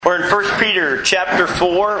We're in 1 Peter chapter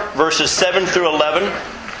 4, verses 7 through 11.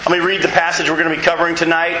 Let me read the passage we're going to be covering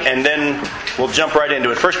tonight, and then we'll jump right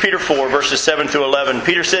into it. 1 Peter 4, verses 7 through 11.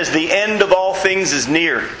 Peter says, "The end of all things is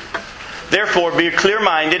near. Therefore, be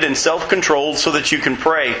clear-minded and self-controlled so that you can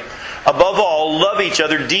pray. Above all, love each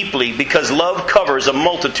other deeply, because love covers a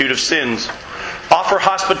multitude of sins. Offer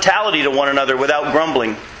hospitality to one another without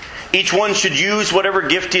grumbling. Each one should use whatever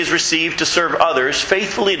gift he has received to serve others,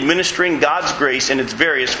 faithfully administering God's grace in its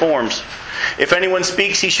various forms. If anyone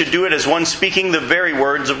speaks, he should do it as one speaking the very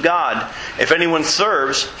words of God. If anyone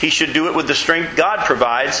serves, he should do it with the strength God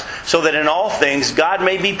provides, so that in all things God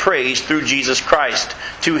may be praised through Jesus Christ.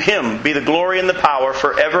 To Him be the glory and the power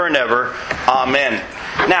forever and ever. Amen."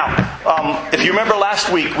 Now, if you remember last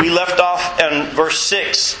week, we left off in verse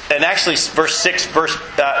 6, and actually verse 6,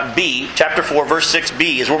 B, chapter 4, verse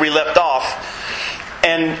 6b is where we left off.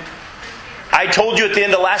 And I told you at the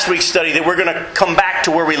end of last week's study that we're going to come back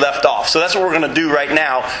to where we left off. So that's what we're going to do right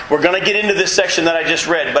now. We're going to get into this section that I just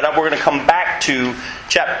read, but we're going to come back to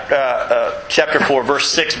chapter 4,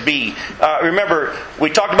 verse 6b. Remember, we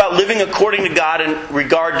talked about living according to God in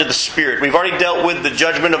regard to the Spirit. We've already dealt with the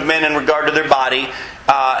judgment of men in regard to their body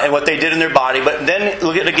and what they did in their body. But then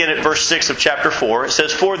look at again at verse 6 of chapter 4. It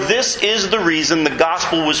says, "For this is the reason the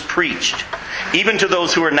gospel was preached, even to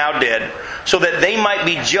those who are now dead, so that they might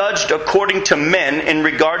be judged according to men in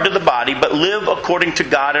regard to the body, but live according to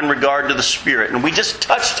God in regard to the Spirit." And we just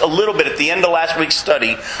touched a little bit at the end of last week's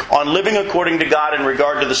study on living according to God in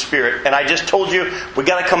regard to the Spirit. And I just told you we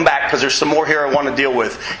got to come back because there's some more here I want to deal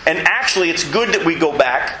with. And actually, it's good that we go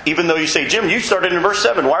back, even though you say, "Jim, you started in verse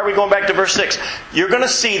 7. Why are we going back to verse 6? You're going to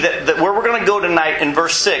see that where we're going to go tonight in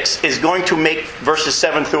verse 6 is going to make verses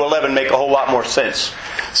 7 through 11 make a whole lot more sense.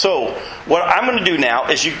 So, what I'm going to do now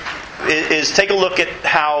is take a look at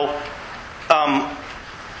how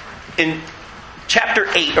in chapter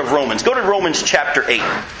 8 of Romans. Go to Romans chapter 8.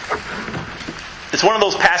 It's one of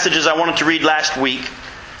those passages I wanted to read last week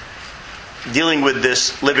dealing with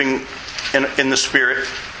this living in the Spirit.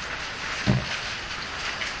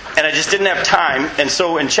 And I just didn't have time. And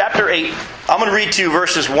so in chapter 8, I'm going to read to you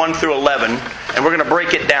verses 1 through 11. And we're going to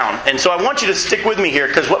break it down. And so I want you to stick with me here,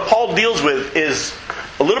 because what Paul deals with is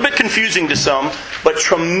a little bit confusing to some, but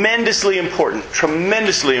tremendously important.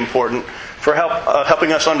 Tremendously important for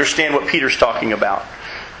helping us understand what Peter's talking about.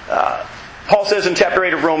 Paul says in chapter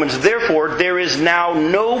 8 of Romans, "Therefore there is now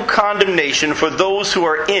no condemnation for those who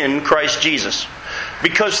are in Christ Jesus.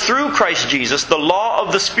 Because through Christ Jesus, the law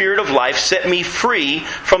of the Spirit of life set me free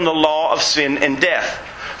from the law of sin and death.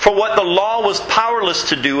 For what the law was powerless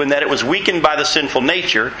to do in that it was weakened by the sinful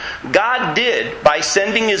nature, God did by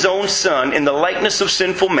sending His own Son in the likeness of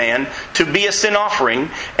sinful man to be a sin offering,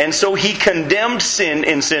 and so He condemned sin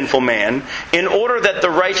in sinful man, in order that the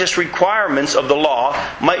righteous requirements of the law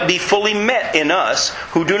might be fully met in us,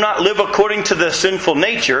 who do not live according to the sinful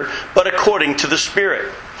nature, but according to the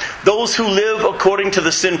Spirit. Those who live according to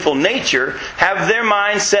the sinful nature have their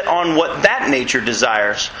mind set on what that nature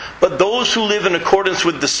desires. But those who live in accordance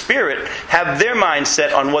with the Spirit have their mind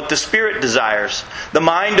set on what the Spirit desires. The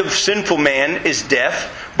mind of sinful man is death,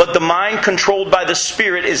 but the mind controlled by the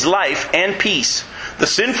Spirit is life and peace. The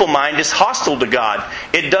sinful mind is hostile to God.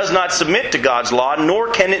 It does not submit to God's law, nor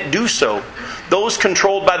can it do so. Those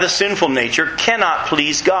controlled by the sinful nature cannot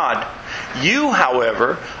please God. You,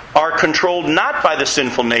 however, are controlled not by the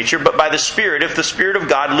sinful nature, but by the Spirit, if the Spirit of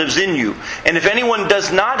God lives in you. And if anyone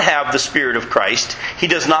does not have the Spirit of Christ, he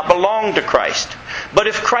does not belong to Christ. But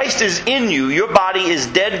if Christ is in you, your body is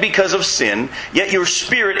dead because of sin, yet your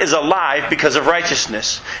spirit is alive because of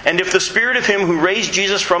righteousness. And if the Spirit of Him who raised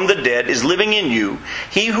Jesus from the dead is living in you,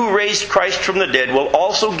 He who raised Christ from the dead will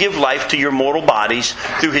also give life to your mortal bodies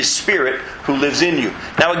through His Spirit who lives in you."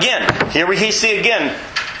 Now again, here we see again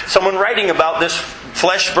someone writing about this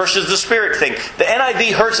flesh versus the Spirit thing. The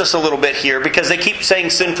NIV hurts us a little bit here because they keep saying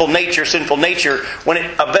sinful nature, when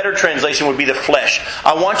a better translation would be the flesh.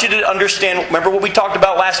 I want you to understand, remember what we talked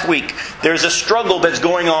about last week. There's a struggle that's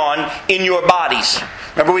going on in your bodies.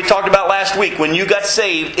 Remember we talked about last week, when you got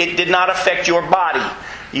saved, it did not affect your body.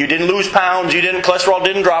 You didn't lose pounds, cholesterol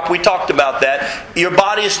didn't drop. We talked about that. Your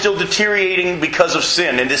body is still deteriorating because of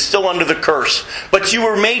sin and is still under the curse. But you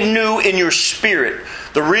were made new in your spirit.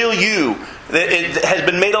 The real you, It has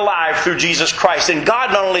been made alive through Jesus Christ. And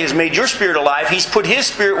God not only has made your spirit alive, He's put His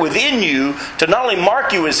Spirit within you to not only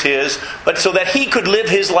mark you as His, but so that He could live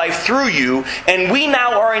His life through you. And we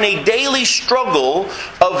now are in a daily struggle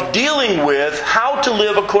of dealing with how to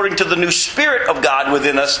live according to the new Spirit of God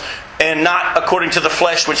within us, and not according to the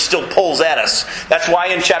flesh, which still pulls at us. That's why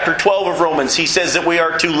in chapter 12 of Romans, he says that we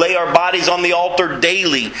are to lay our bodies on the altar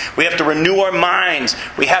daily. We have to renew our minds.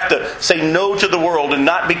 We have to say no to the world and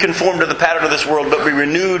not be conformed to the pattern of this world, but be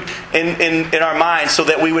renewed in our minds so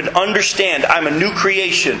that we would understand, I'm a new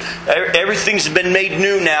creation. Everything's been made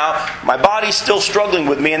new now. My body's still struggling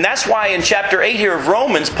with me. And that's why in chapter 8 here of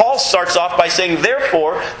Romans, Paul starts off by saying,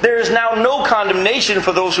 therefore, there is now no condemnation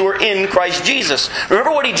for those who are in Christ Jesus. Remember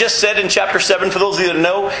what he just said in chapter 7, for those of you that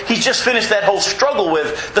know, he's just finished that whole struggle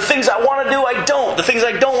with the things I want to do, I don't. The things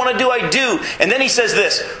I don't want to do, I do. And then he says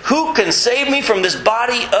this, who can save me from this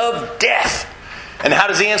body of death? And how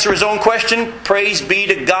does he answer his own question? Praise be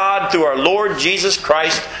to God through our Lord Jesus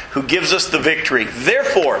Christ, who gives us the victory.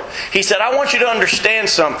 Therefore, he said, I want you to understand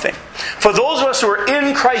something. For those of us who are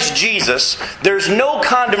in Christ Jesus, there's no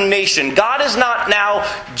condemnation. God is not now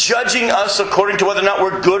judging us according to whether or not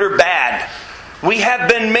we're good or bad. We have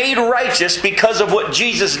been made righteous because of what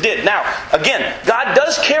Jesus did. Now, again, God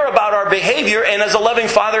does care about our behavior, and as a loving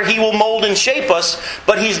Father, He will mold and shape us,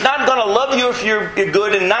 but He's not going to love you if you're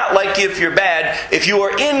good and not like you if you're bad. If you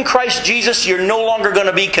are in Christ Jesus, you're no longer going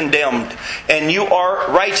to be condemned, and you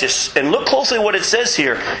are righteous. And look closely what it says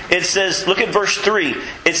here. It says, look at verse 3.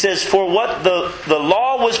 It says, for what the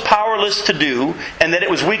law was powerless to do, and that it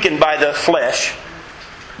was weakened by the flesh,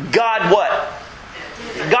 God what?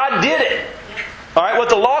 God did it. Alright, what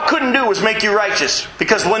the law couldn't do was make you righteous.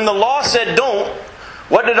 Because when the law said don't,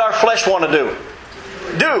 what did our flesh want to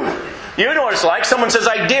do? You know what it's like. Someone says,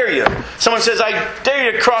 I dare you. Someone says, I dare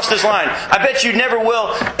you to cross this line. I bet you never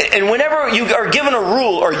will. And whenever you are given a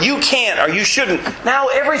rule, or you can't, or you shouldn't, now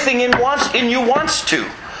everything in you wants to.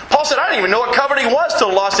 Paul said, I didn't even know what coveting was till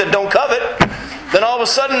the law said don't covet. Then all of a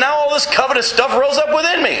sudden, now all this covetous stuff rose up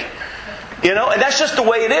within me. You know, and that's just the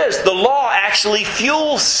way it is. The law actually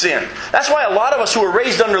fuels sin. That's why a lot of us who were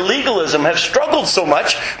raised under legalism have struggled so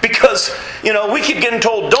much because, you know, we keep getting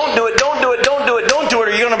told, don't do it, don't do it, don't do it, don't do it,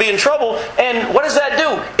 or you're going to be in trouble. And what does that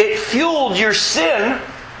do? It fueled your sin.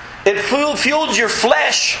 It fueled your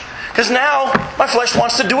flesh. Because now my flesh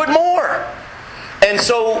wants to do it more. And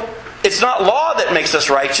so it's not law that makes us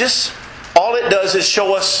righteous. All it does is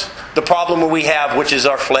show us the problem we have, which is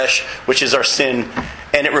our flesh, which is our sin.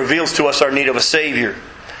 And it reveals to us our need of a Savior.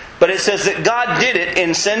 But it says that God did it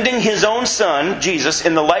in sending His own Son, Jesus,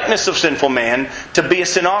 in the likeness of sinful man, to be a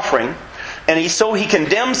sin offering. And He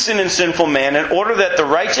condemned sin and sinful man in order that the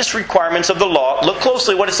righteous requirements of the law, look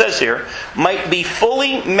closely what it says here, might be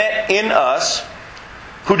fully met in us,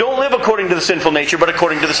 who don't live according to the sinful nature, but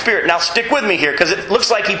according to the Spirit. Now stick with me here, because it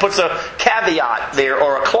looks like he puts a caveat there,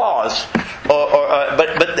 or a clause.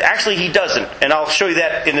 But actually he doesn't. And I'll show you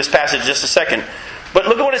that in this passage in just a second. But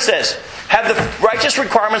look at what it says. Have the righteous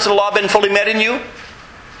requirements of the law been fully met in you?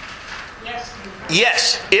 Yes.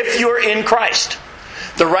 Yes, if you're in Christ.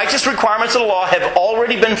 The righteous requirements of the law have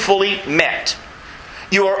already been fully met.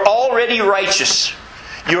 You are already righteous.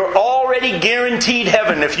 You're already guaranteed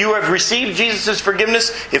heaven. If you have received Jesus'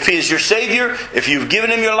 forgiveness, if He is your Savior, if you've given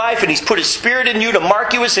Him your life and He's put His Spirit in you to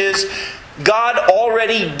mark you as His, God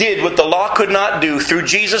already did what the law could not do through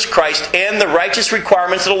Jesus Christ, and the righteous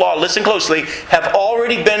requirements of the law, listen closely, have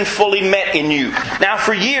already been fully met in you. Now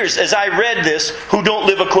for years, as I read this, who don't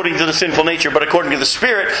live according to the sinful nature but according to the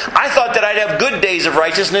Spirit, I thought that I'd have good days of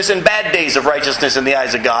righteousness and bad days of righteousness in the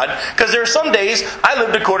eyes of God, because there are some days I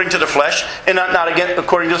lived according to the flesh and not again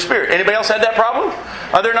according to the Spirit. Anybody else had that problem?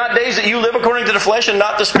 Are there not days that you live according to the flesh and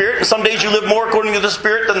not the Spirit, and some days you live more according to the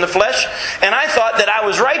Spirit than the flesh? And I thought that I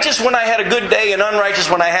was righteous when I had a good day and unrighteous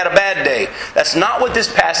when I had a bad day. That's not what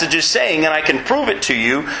this passage is saying, and I can prove it to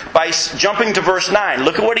you by jumping to verse 9.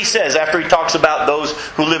 Look at what he says after he talks about those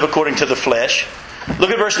who live according to the flesh.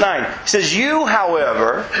 Look at verse 9. He says, you,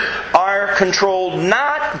 however, are controlled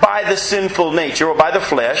not by the sinful nature or by the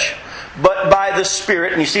flesh, but by the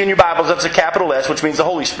Spirit. And you see in your Bibles that's a capital S, which means the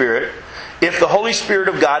Holy Spirit. If the Holy Spirit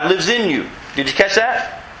of God lives in you. Did you catch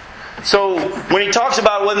that? So when he talks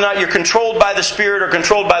about whether or not you're controlled by the Spirit or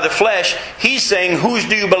controlled by the flesh, he's saying, whose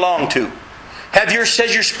do you belong to? Has your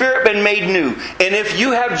spirit been made new? And if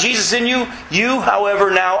you have Jesus in you, you, however,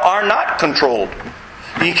 now are not controlled.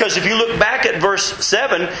 Because if you look back at verse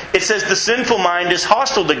 7, it says the sinful mind is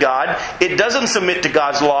hostile to God. It doesn't submit to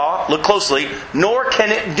God's law, look closely, nor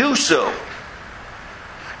can it do so.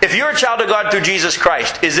 If you're a child of God through Jesus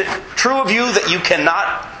Christ, is it true of you that you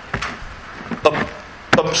cannot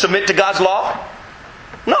submit to God's law?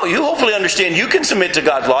 No, you hopefully understand you can submit to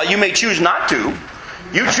God's law. You may choose not to.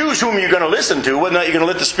 You choose whom you're going to listen to, whether or not you're going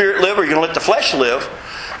to let the Spirit live or you're going to let the flesh live.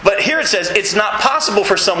 But here it says it's not possible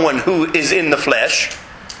for someone who is in the flesh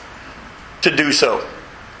to do so.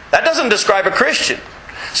 That doesn't describe a Christian.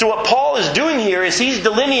 So what Paul is doing here is he's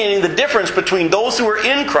delineating the difference between those who are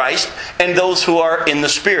in Christ and those who are in the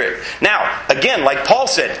Spirit. Now, again, like Paul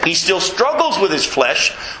said, he still struggles with his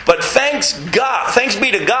flesh, but thanks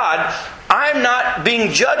be to God, I'm not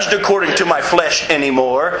being judged according to my flesh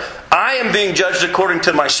anymore. I am being judged according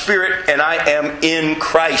to my Spirit, and I am in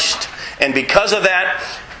Christ. And because of that,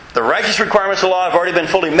 the righteous requirements of the law have already been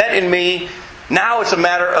fully met in me. Now it's a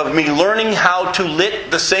matter of me learning how to let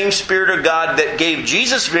the same Spirit of God that gave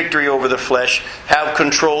Jesus victory over the flesh have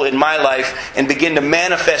control in my life and begin to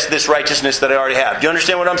manifest this righteousness that I already have. Do you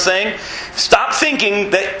understand what I'm saying? Stop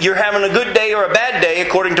thinking that you're having a good day or a bad day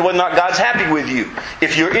according to whether or not God's happy with you.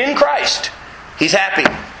 If you're in Christ, He's happy.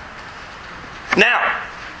 Now,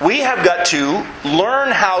 we have got to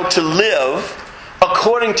learn how to live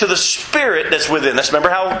according to the Spirit that's within us.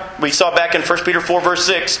 Remember how we saw back in 1 Peter 4 verse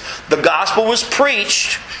 6, the gospel was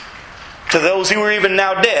preached to those who were even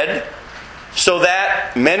now dead, so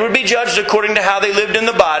that men would be judged according to how they lived in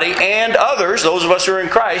the body, and others, those of us who are in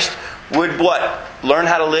Christ, would what? Learn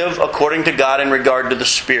how to live according to God in regard to the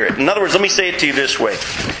Spirit. In other words, let me say it to you this way.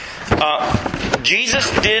 Jesus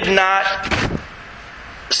did not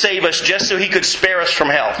save us just so He could spare us from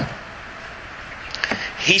hell.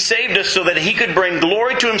 He saved us so that He could bring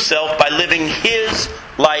glory to Himself by living His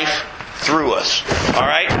life through us.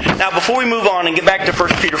 Alright? Now, before we move on and get back to 1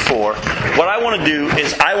 Peter 4, what I want to do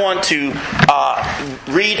is I want to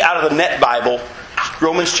read out of the Net Bible,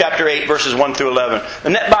 Romans chapter 8, verses 1 through 11.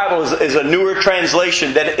 The Net Bible is a newer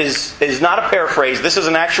translation that is not a paraphrase. This is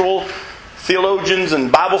an actual theologians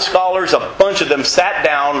and Bible scholars, a bunch of them sat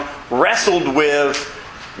down, wrestled with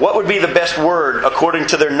what would be the best word according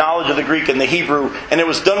to their knowledge of the Greek and the Hebrew. And it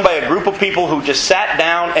was done by a group of people who just sat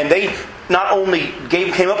down and they not only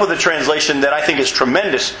came up with a translation that I think is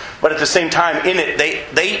tremendous, but at the same time in it,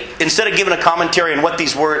 they instead of giving a commentary on what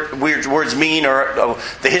these weird words mean or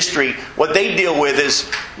the history, what they deal with is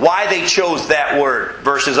why they chose that word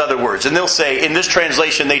versus other words. And they'll say, in this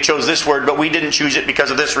translation they chose this word, but we didn't choose it because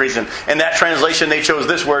of this reason. In that translation they chose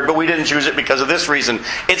this word, but we didn't choose it because of this reason.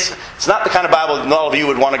 It's not the kind of Bible that all of you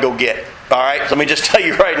would want to go get. Alright, let me just tell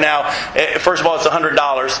you right now, first of all, it's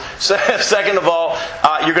 $100. Second of all,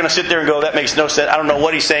 you're going to sit there and go, that makes no sense. I don't know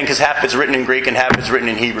what he's saying because half of it's written in Greek and half of it's written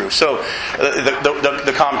in Hebrew. So,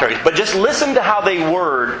 the commentaries. But just listen to how they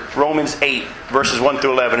word Romans 8, verses 1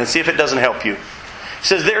 through 11, and see if it doesn't help you. It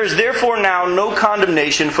says, "There is therefore now no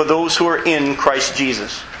condemnation for those who are in Christ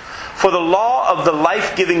Jesus. For the law of the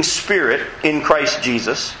life-giving Spirit in Christ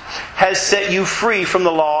Jesus has set you free from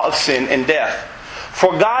the law of sin and death.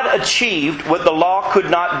 For God achieved what the law could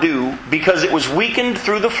not do because it was weakened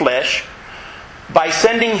through the flesh by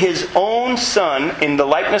sending His own Son in the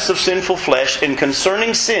likeness of sinful flesh, and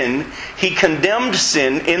concerning sin, He condemned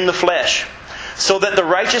sin in the flesh, so that the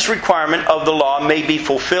righteous requirement of the law may be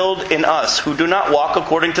fulfilled in us, who do not walk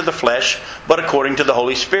according to the flesh, but according to the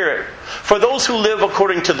Holy Spirit. For those who live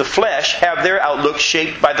according to the flesh have their outlook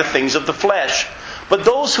shaped by the things of the flesh. But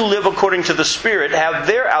those who live according to the Spirit have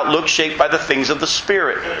their outlook shaped by the things of the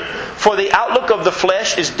Spirit. For the outlook of the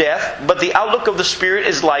flesh is death, but the outlook of the Spirit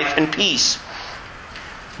is life and peace.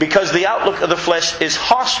 Because the outlook of the flesh is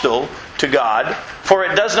hostile to God, for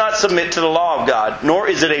it does not submit to the law of God, nor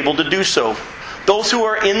is it able to do so. Those who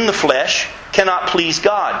are in the flesh cannot please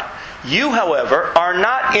God. You, however, are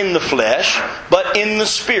not in the flesh, but in the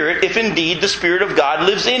Spirit, if indeed the Spirit of God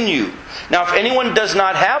lives in you. Now, if anyone does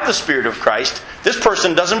not have the Spirit of Christ, this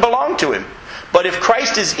person doesn't belong to Him. But if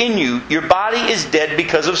Christ is in you, your body is dead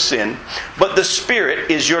because of sin, but the Spirit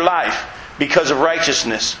is your life because of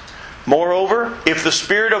righteousness. Moreover, if the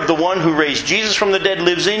Spirit of the one who raised Jesus from the dead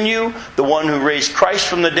lives in you, the one who raised Christ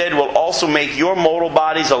from the dead will also make your mortal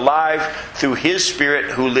bodies alive through His Spirit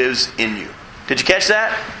who lives in you." Did you catch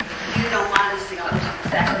that? You don't mind us seeing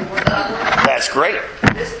exactly where that That's great.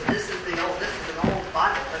 This is an old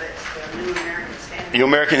Bible, but it's the New American Standard. New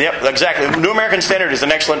American, yep, exactly. New American Standard is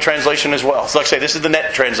an excellent translation as well. So like I say, this is the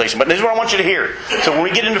Net translation. But this is what I want you to hear. So when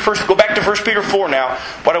we get into go back to 1 Peter 4 now,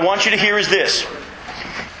 what I want you to hear is this.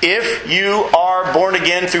 If you are born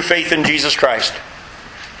again through faith in Jesus Christ,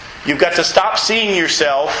 you've got to stop seeing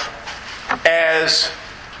yourself as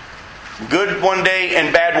good one day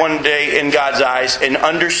and bad one day in God's eyes, and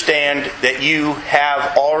understand that you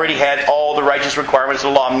have already had all the righteous requirements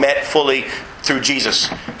of the law met fully through Jesus.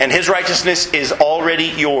 And His righteousness is already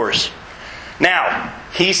yours. Now,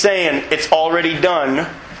 he's saying, it's already done.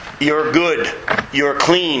 You're good. You're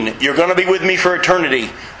clean. You're going to be with me for eternity.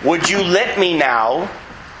 Would you let me now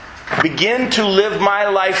begin to live my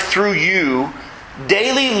life through you?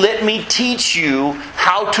 Daily let me teach you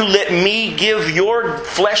how to let me give your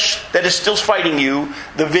flesh that is still fighting you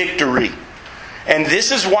the victory. And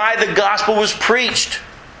this is why the gospel was preached.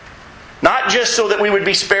 Not just so that we would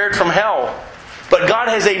be spared from hell, but God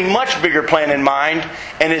has a much bigger plan in mind,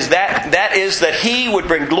 and that is that He would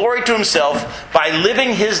bring glory to Himself by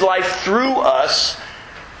living His life through us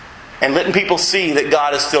and letting people see that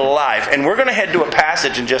God is still alive. And we're going to head to a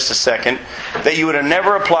passage in just a second that you would have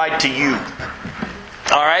never applied to you.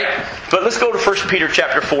 Alright? But let's go to 1 Peter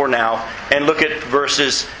chapter 4 now and look at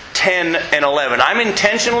verses 10 and 11. I'm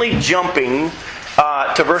intentionally jumping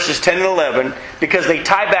to verses 10 and 11 because they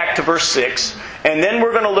tie back to verse 6. And then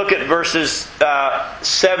we're going to look at verses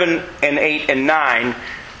 7 and 8 and 9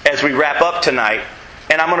 as we wrap up tonight.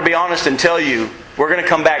 And I'm going to be honest and tell you, we're going to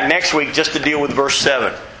come back next week just to deal with verse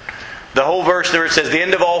 7. The whole verse there, it says, the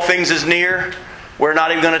end of all things is near. We're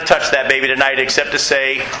not even going to touch that baby tonight except to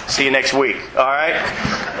say, see you next week.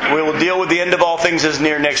 Alright? We will deal with the end of all things is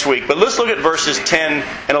near next week. But let's look at verses 10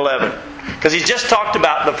 and 11. Because he's just talked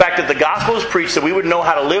about the fact that the gospel is preached, that we would know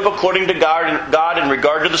how to live according to God in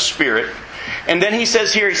regard to the Spirit. And then he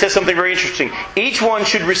says something very interesting. Each one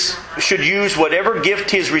should use whatever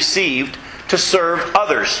gift he has received to serve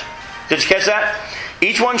others. Did you catch that?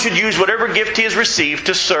 Each one should use whatever gift he has received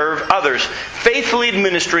to serve others, faithfully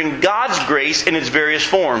administering God's grace in its various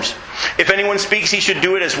forms. If anyone speaks, he should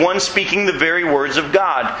do it as one speaking the very words of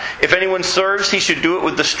God. If anyone serves, he should do it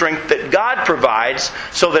with the strength that God provides,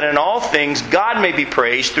 so that in all things God may be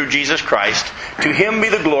praised through Jesus Christ. To Him be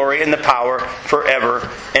the glory and the power forever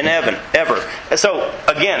and ever. So,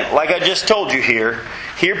 again, like I just told you here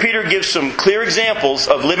Peter gives some clear examples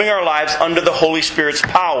of living our lives under the Holy Spirit's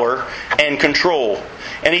power and control.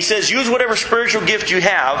 And he says, use whatever spiritual gift you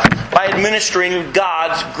have by administering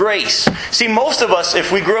God's grace. See, most of us,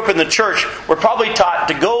 if we grew up in the church, we're probably taught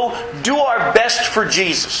to go do our best for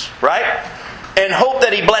Jesus, right? And hope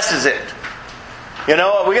that He blesses it. You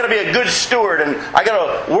know, we got to be a good steward, and I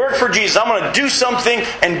got to work for Jesus. I'm going to do something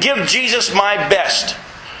and give Jesus my best.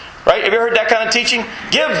 Right? Have you heard that kind of teaching?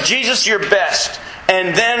 Give Jesus your best,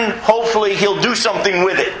 and then hopefully He'll do something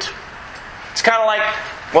with it. It's kind of like,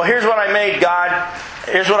 well, here's what I made, God.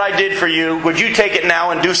 Here's what I did for you. Would you take it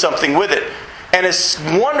now and do something with it? And as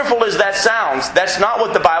wonderful as that sounds, that's not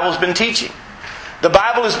what the Bible's been teaching. The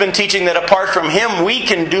Bible has been teaching that apart from Him, we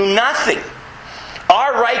can do nothing.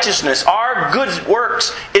 Our righteousness, our good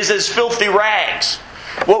works is as filthy rags.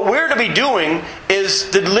 What we're to be doing is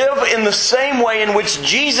to live in the same way in which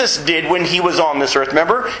Jesus did when He was on this earth.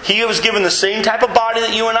 Remember, He was given the same type of body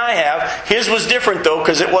that you and I have. His was different though,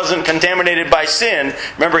 because it wasn't contaminated by sin.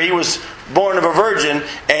 Remember, He was born of a virgin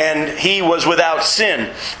and He was without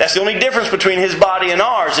sin. That's the only difference between His body and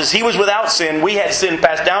ours, is He was without sin. We had sin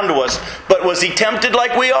passed down to us. But was He tempted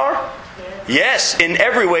like we are? Yes, in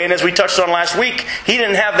every way. And as we touched on last week, He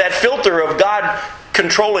didn't have that filter of God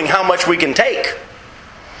controlling how much we can take.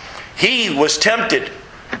 He was tempted,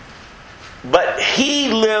 but He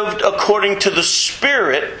lived according to the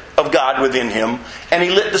Spirit of God within Him, and He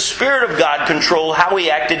let the Spirit of God control how He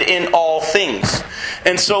acted in all things.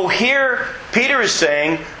 And so here, Peter is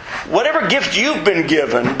saying, whatever gift you've been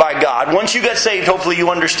given by God, once you get saved, hopefully you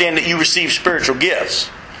understand that you receive spiritual gifts.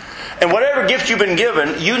 And whatever gift you've been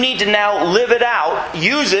given, you need to now live it out,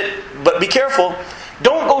 use it, but be careful.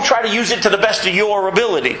 Don't go try to use it to the best of your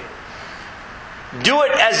ability. Do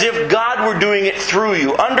it as if God were doing it through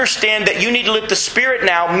you. Understand that you need to let the Spirit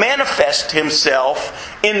now manifest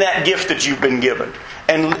Himself in that gift that you've been given.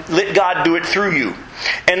 And let God do it through you.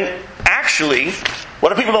 And actually,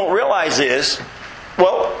 what people don't realize is,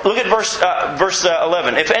 well, look at verse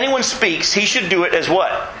 11. If anyone speaks, he should do it as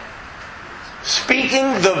what?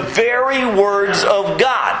 Speaking the very words of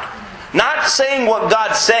God. Not saying what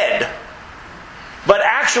God said, but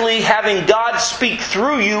actually having God speak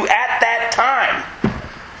through you at that time.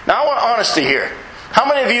 Now I want honesty here. How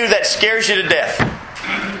many of you that scares you to death?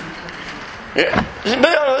 Yeah.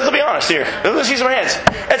 Let's be honest here. Let's see some hands.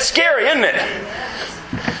 That's scary, isn't it?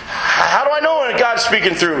 How do I know when God's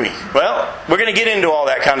speaking through me? Well, we're going to get into all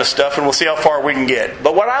that kind of stuff and we'll see how far we can get.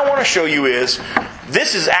 But what I want to show you is,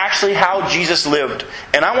 this is actually how Jesus lived.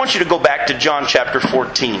 And I want you to go back to John chapter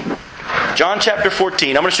 14. John chapter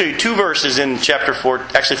 14. I'm going to show you 2 verses in chapter 4.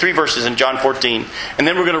 Actually, 3 verses in John 14. And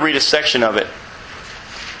then we're going to read a section of it.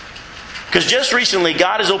 Because just recently,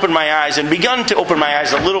 God has opened my eyes and begun to open my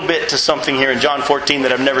eyes a little bit to something here in John 14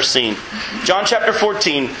 that I've never seen. John chapter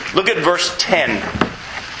 14, look at verse 10.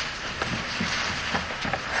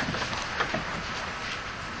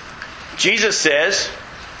 Jesus says,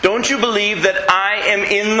 don't you believe that I am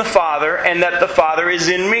in the Father and that the Father is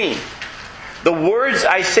in me? The words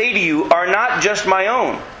I say to you are not just my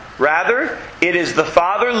own. Rather, it is the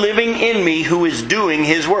Father living in me who is doing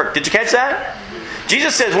His work. Did you catch that?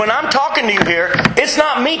 Jesus says, when I'm talking to you here, it's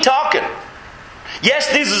not me talking.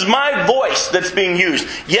 Yes, this is my voice that's being used.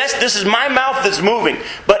 Yes, this is my mouth that's moving.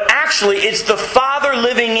 But actually, it's the Father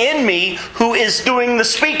living in me who is doing the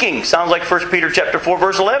speaking. Sounds like 1 Peter chapter 4,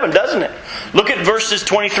 verse 11, doesn't it? Look at verses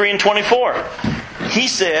 23 and 24. He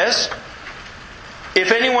says,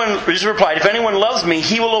 Jesus replied, if anyone loves me,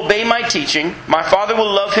 he will obey my teaching. My Father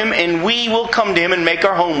will love him, and we will come to him and make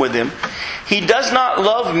our home with him. He who does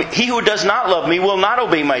not love me will not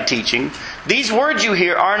obey my teaching. These words you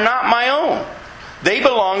hear are not my own. They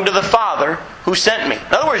belong to the Father who sent me.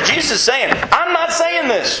 In other words, Jesus is saying, I'm not saying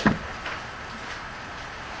this.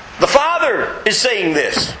 The Father is saying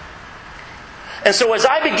this. And so as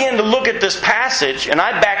I began to look at this passage, and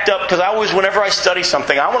I backed up, because whenever I study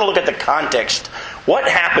something, I want to look at the context. What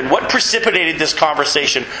happened? What precipitated this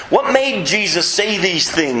conversation? What made Jesus say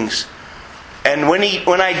these things? And when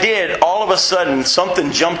I did, all of a sudden,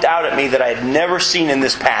 something jumped out at me that I had never seen in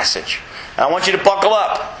this passage. And I want you to buckle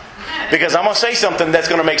up. Because I'm going to say something that's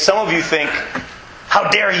going to make some of you think, how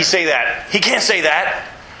dare he say that? He can't say that.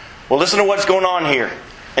 Well, listen to what's going on here.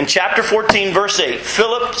 In chapter 14, verse 8,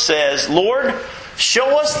 Philip says, Lord,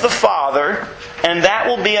 show us the Father, and that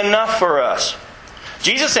will be enough for us.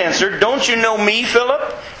 Jesus answered, don't you know me,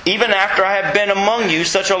 Philip? Even after I have been among you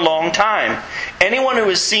such a long time. Anyone who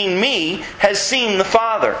has seen me has seen the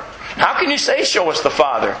Father. How can you say, show us the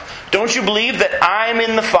Father? Don't you believe that I'm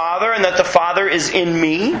in the Father and that the Father is in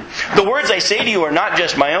me? The words I say to you are not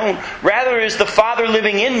just my own. Rather, it is the Father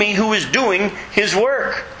living in me who is doing His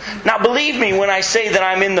work. Now believe me when I say that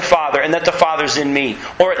I'm in the Father and that the Father's in me.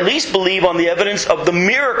 Or at least believe on the evidence of the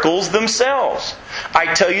miracles themselves.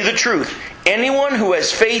 I tell you the truth. Anyone who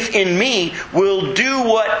has faith in me will do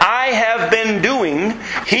what I have been doing.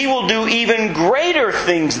 He will do even greater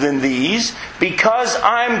things than these because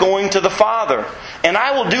I'm going to the Father. And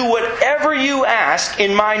I will do whatever you ask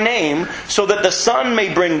in my name so that the Son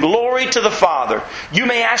may bring glory to the Father. You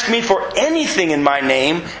may ask me for anything in my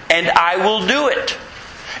name and I will do it.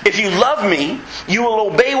 If you love me, you will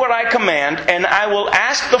obey what I command, and I will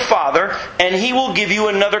ask the Father, and He will give you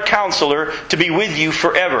another counselor to be with you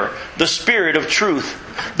forever, the Spirit of truth.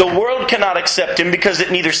 The world cannot accept Him because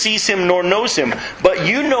it neither sees Him nor knows Him. But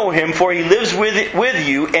you know Him, for He lives with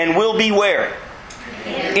you and will be where?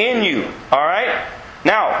 In you. Alright?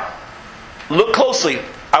 Now, look closely.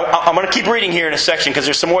 I'm going to keep reading here in a section because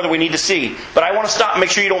there's some more that we need to see. But I want to stop and make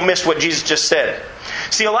sure you don't miss what Jesus just said.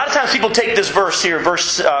 See, a lot of times people take this verse here,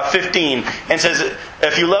 verse 15, and says,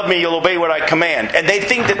 if you love me, you'll obey what I command. And they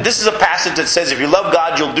think that this is a passage that says, if you love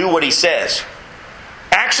God, you'll do what He says.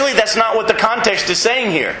 Actually, that's not what the context is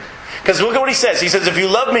saying here. Because look at what He says. He says, if you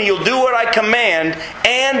love me, you'll do what I command,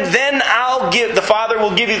 and then the Father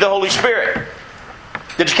will give you the Holy Spirit.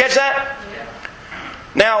 Did you catch that?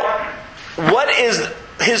 Now, what is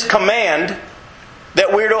His command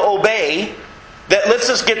that we're to obey that lets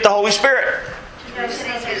us get the Holy Spirit? To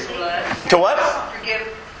receive His blood. To what?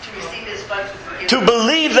 To receive His blood. To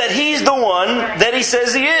believe that He's the one that He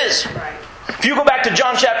says He is. Right. If you go back to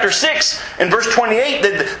John chapter 6 and verse 28,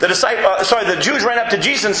 the Jews ran up to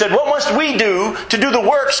Jesus and said, what must we do to do the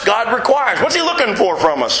works God requires? What's He looking for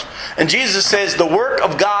from us? And Jesus says, the work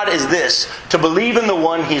of God is this, to believe in the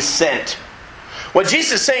one He sent. What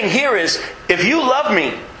Jesus is saying here is, if you love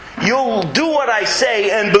me, you'll do what I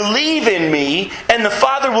say and believe in me, and the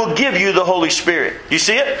Father will give you the Holy Spirit. You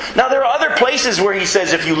see it? Now there are other places where He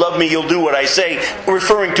says, if you love me, you'll do what I say,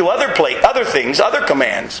 referring to other things, other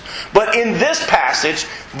commands. But in this passage,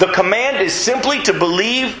 the command is simply to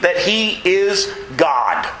believe that He is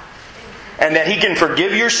God, and that He can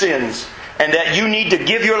forgive your sins, and that you need to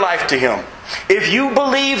give your life to Him. If you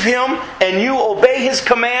believe Him and you obey His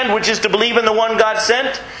command, which is to believe in the one God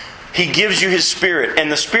sent, He gives you His Spirit,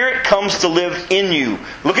 and the Spirit comes to live in you.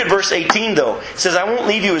 Look at verse 18 though. It says, I won't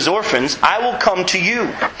leave you as orphans, I will come to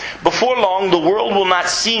you. Before long the world will not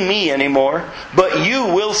see me anymore, but you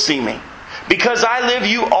will see me. Because I live,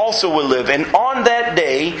 you also will live. And on that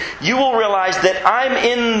day, you will realize that I'm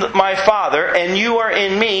in my Father, and you are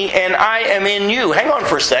in me, and I am in you. Hang on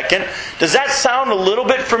for a second. Does that sound a little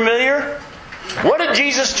bit familiar? What did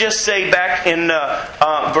Jesus just say back in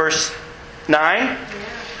verse 9?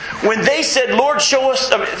 When they said, Lord, show us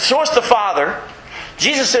the Father,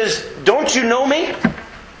 Jesus says, don't you know me?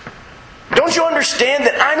 Don't you understand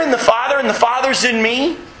that I'm in the Father and the Father's in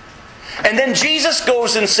me? And then Jesus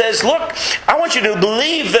goes and says, look, I want you to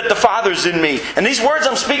believe that the Father's in me. And these words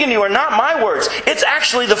I'm speaking to you are not my words. It's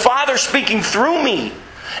actually the Father speaking through me.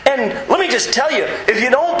 And let me just tell you, if you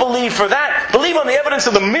don't believe for that, believe on the evidence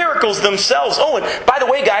of the miracles themselves. Oh, and by the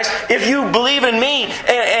way, guys, if you believe in me,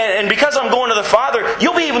 and because I'm going to the Father,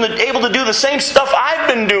 you'll be even able to do the same stuff I've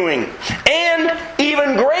been doing. And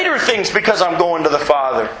even greater things because I'm going to the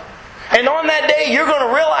Father. And on that day, you're going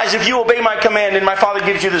to realize if you obey my command and my Father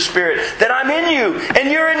gives you the Spirit, that I'm in you, and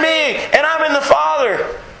you're in me, and I'm in the Father.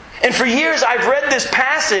 And for years, I've read this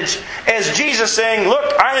passage as Jesus saying,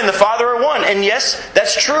 look, I and the Father are one. And yes,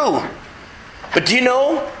 that's true. But do you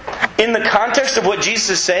know, in the context of what Jesus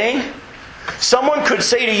is saying, someone could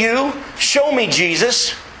say to you, show me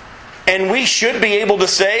Jesus, and we should be able to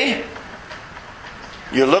say,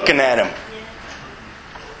 you're looking at Him.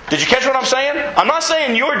 Did you catch what I'm saying? I'm not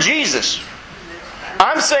saying you're Jesus.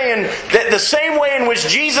 I'm saying that the same way in which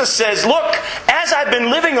Jesus says, look, as I've been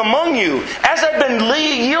living among you, as I've been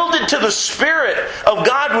yielded to the Spirit of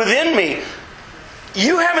God within me,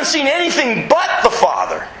 you haven't seen anything but the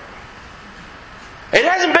Father. It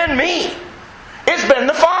hasn't been me. It's been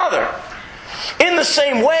the Father. In the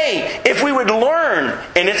same way, if we would learn,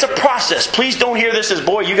 and it's a process. Please don't hear this as,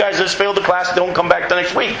 boy, you guys just failed the class, don't come back the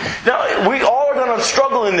next week. No, we all are going to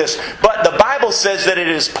struggle in this. But the Bible says that it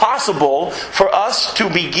is possible for us to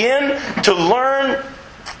begin to learn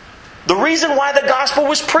the reason why the gospel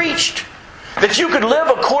was preached. That you could live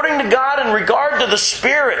according to God in regard to the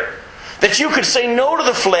Spirit. That you could say no to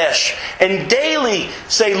the flesh and daily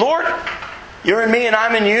say, Lord, you're in me and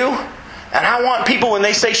I'm in you. And I want people, when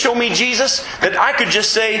they say, show me Jesus, that I could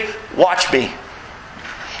just say, watch me.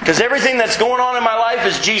 Because everything that's going on in my life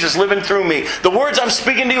is Jesus living through me. The words I'm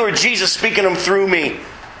speaking to you are Jesus speaking them through me.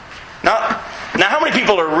 Now how many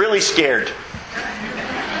people are really scared?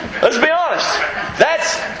 Let's be honest.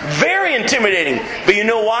 That's very intimidating. But you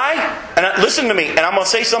know why? And listen to me, and I'm going to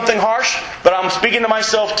say something harsh, but I'm speaking to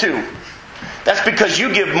myself too. That's because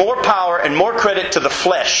you give more power and more credit to the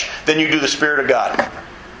flesh than you do the Spirit of God.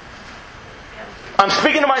 I'm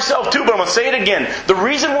speaking to myself too, but I'm going to say it again. The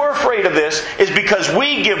reason we're afraid of this is because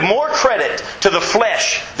we give more credit to the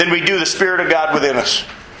flesh than we do the Spirit of God within us.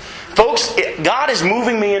 Folks, God is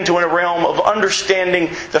moving me into a realm of understanding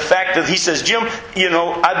the fact that He says, Jim,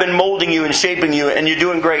 I've been molding you and shaping you, and you're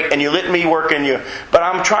doing great, and you let me work in you. But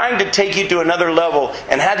I'm trying to take you to another level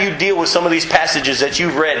and have you deal with some of these passages that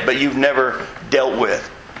you've read but you've never dealt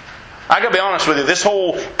with. I got to be honest with you. This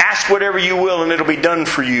whole ask whatever you will and it'll be done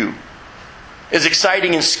for you is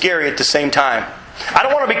exciting and scary at the same time. I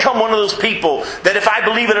don't want to become one of those people that if I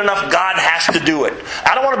believe it enough, God has to do it.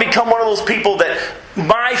 I don't want to become one of those people that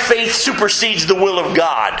my faith supersedes the will of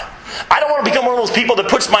God. I don't want to become one of those people that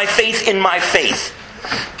puts my faith in my faith.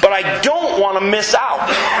 But I don't want to miss out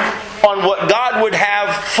on what God would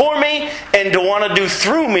have for me and to want to do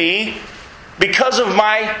through me because of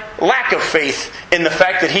my lack of faith in the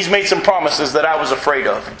fact that He's made some promises that I was afraid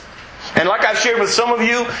of. And like I've shared with some of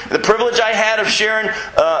you, the privilege I had of sharing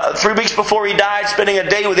 3 weeks before he died, spending a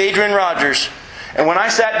day with Adrian Rogers. And when I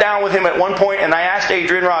sat down with him at one point and I asked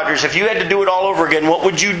Adrian Rogers, if you had to do it all over again, what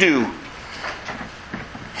would you do?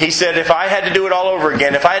 He said, if I had to do it all over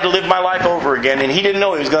again, if I had to live my life over again, and he didn't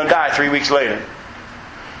know he was going to die 3 weeks later.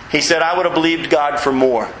 He said, I would have believed God for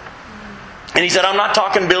more. And he said, I'm not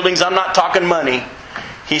talking buildings, I'm not talking money.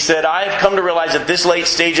 He said, I have come to realize at this late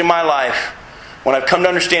stage in my life, when I've come to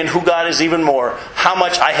understand who God is even more, how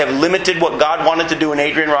much I have limited what God wanted to do in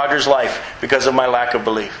Adrian Rogers' life because of my lack of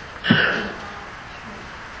belief.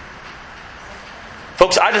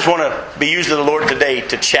 Folks, I just want to be used of the Lord today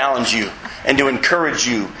to challenge you and to encourage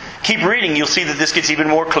you. Keep reading, you'll see that this gets even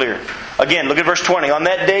more clear. Again, look at verse 20. On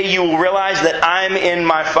that day you will realize that I'm in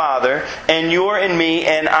my Father, and you're in me,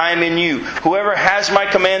 and I'm in you. Whoever has my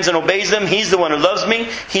commands and obeys them, he's the one who loves me.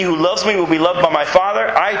 He who loves me will be loved by my Father.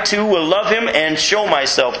 I too will love him and show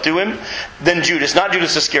myself to him. Then Judas, not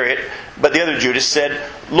Judas Iscariot, but the other Judas, said,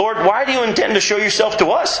 Lord, why do you intend to show yourself to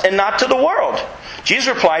us and not to the world?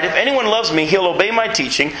 Jesus replied, if anyone loves me, he'll obey my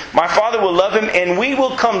teaching. My Father will love him, and we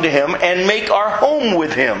will come to him and make our home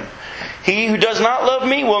with him. He who does not love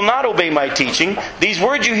me will not obey my teaching. These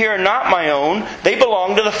words you hear are not my own. They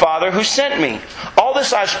belong to the Father who sent me. All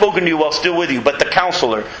this I've spoken to you while still with you, but the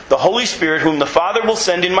Counselor, the Holy Spirit, whom the Father will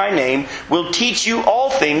send in my name, will teach you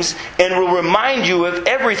all things and will remind you of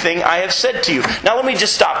everything I have said to you. Now let me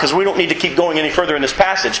just stop because we don't need to keep going any further in this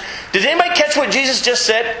passage. Did anybody catch what Jesus just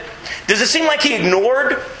said? Does it seem like he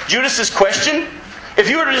ignored Judas's question? If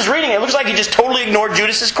you were just reading it, it looks like he just totally ignored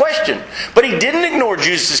Judas's question. But he didn't ignore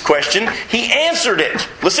Judas's question. He answered it.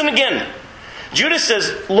 Listen again. Judas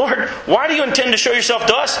says, Lord, why do you intend to show yourself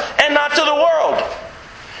to us and not to the world?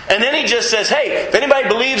 And then he just says, hey, if anybody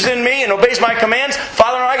believes in me and obeys my commands,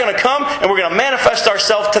 Father and I are going to come and we're going to manifest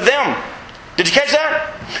ourselves to them. Did you catch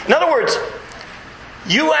that? In other words,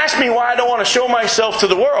 you ask me why I don't want to show myself to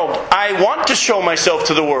the world. I want to show myself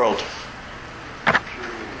to the world.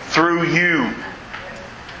 Through you.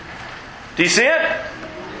 Do you see it?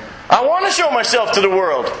 I want to show myself to the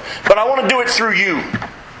world, but I want to do it through you.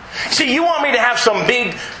 See, you want me to have some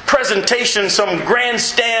big presentation, some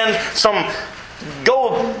grandstand, some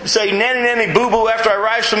go say nanny nanny boo boo after I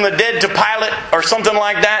rise from the dead to Pilate or something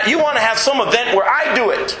like that. You want to have some event where I do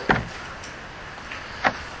it.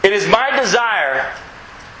 It is my desire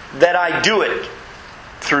that I do it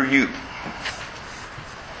through you.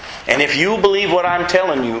 And if you believe what I'm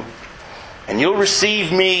telling you, and you'll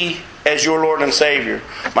receive me as your Lord and Savior,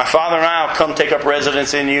 my Father and I will come take up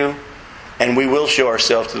residence in you, and we will show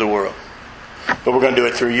ourselves to the world. But we're going to do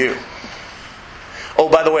it through you. Oh,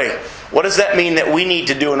 by the way, what does that mean that we need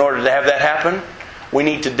to do in order to have that happen? We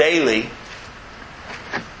need to daily,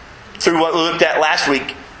 through what we looked at last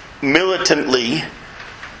week, militantly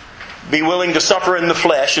be willing to suffer in the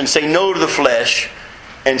flesh and say no to the flesh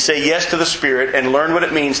and say yes to the Spirit and learn what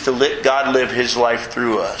it means to let God live His life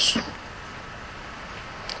through us.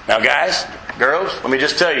 Now guys, girls, let me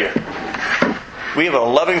just tell you, we have a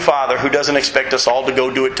loving Father who doesn't expect us all to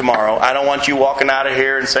go do it tomorrow. I don't want you walking out of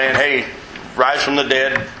here and saying, hey, rise from the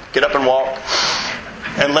dead, get up and walk.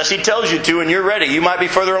 Unless He tells you to and you're ready. You might be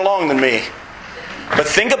further along than me. But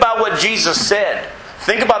think about what Jesus said.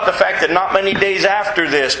 Think about the fact that not many days after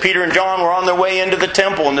this, Peter and John were on their way into the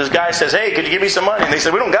temple, and this guy says, hey, could you give me some money? And they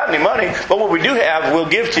said, we don't got any money, but what we do have, we'll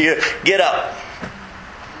give to you. Get up.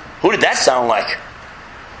 Who did that sound like?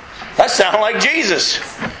 That sounded like Jesus.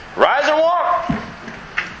 Rise and walk.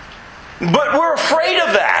 But we're afraid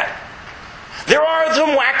of that. There are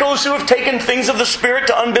some wackos who have taken things of the Spirit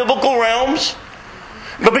to unbiblical realms.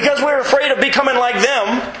 But because we're afraid of becoming like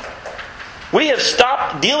them, we have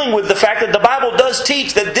stopped dealing with the fact that the Bible does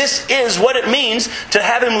teach that this is what it means to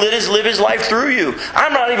have Him live His life through you.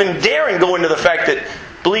 I'm not even daring go into the fact that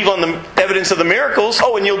believe on the evidence of the miracles.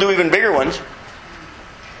 Oh, and you'll do even bigger ones.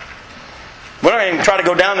 We're not even trying to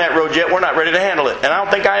go down that road yet. We're not ready to handle it. And I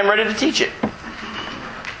don't think I am ready to teach it.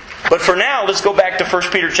 But for now, let's go back to 1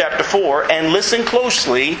 Peter chapter 4 and listen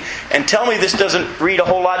closely and tell me this doesn't read a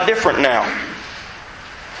whole lot different now.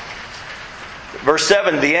 Verse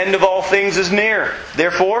 7, the end of all things is near.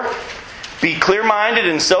 Therefore, be clear-minded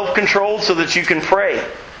and self-controlled so that you can pray.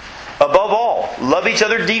 Above all, love each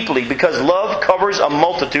other deeply, because love covers a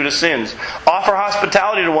multitude of sins. Offer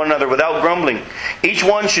hospitality to one another without grumbling. Each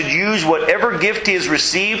one should use whatever gift he has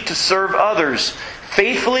received to serve others,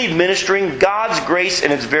 faithfully administering God's grace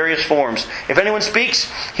in its various forms. If anyone speaks,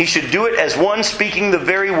 he should do it as one speaking the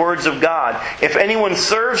very words of God. If anyone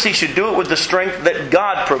serves, he should do it with the strength that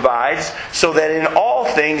God provides, so that in all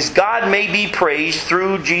things God may be praised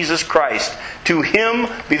through Jesus Christ. To Him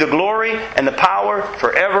be the glory and the power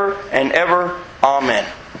forever and ever. Amen.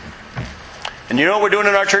 And you know what we're doing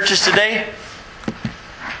in our churches today?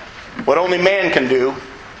 What only man can do,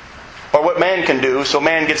 or what man can do, so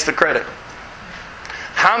man gets the credit.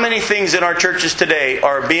 How many things in our churches today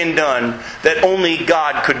are being done that only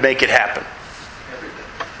God could make it happen?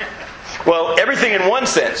 Well, everything in one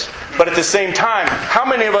sense. But at the same time, how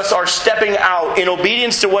many of us are stepping out in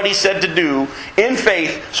obedience to what He said to do, in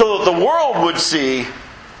faith, so that the world would see,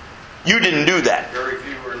 you didn't do that? Very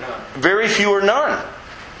few or none. Very few or none.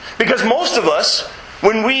 Because most of us,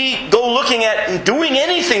 when we go looking at doing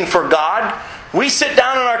anything for God, we sit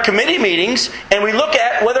down in our committee meetings and we look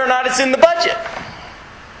at whether or not it's in the budget.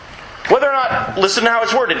 Whether or not, listen to how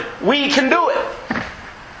it's worded, we can do it.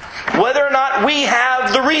 Whether or not we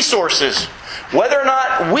have the resources. Whether or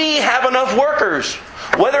not we have enough workers.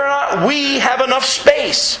 Whether or not we have enough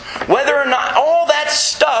space. Whether or not, all that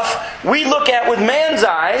stuff we look at with man's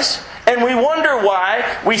eyes, and we wonder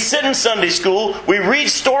why we sit in Sunday school, we read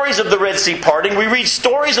stories of the Red Sea parting, we read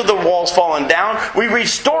stories of the walls falling down, we read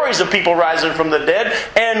stories of people rising from the dead,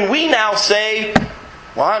 and we now say,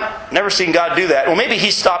 well, I've never seen God do that. Well, maybe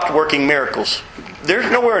He stopped working miracles.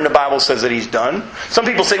 There's nowhere in the Bible says that He's done. Some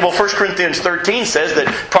people say, well, 1 Corinthians 13 says that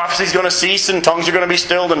prophecy is going to cease and tongues are going to be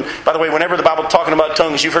stilled. And by the way, whenever the Bible is talking about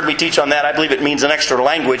tongues, you've heard me teach on that. I believe it means an extra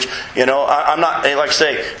language. You know, I'm not, like I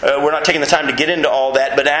say, we're not taking the time to get into all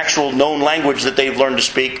that, but actual known language that they've learned to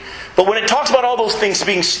speak. But when it talks about all those things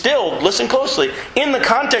being stilled, listen closely. In the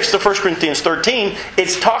context of 1 Corinthians 13,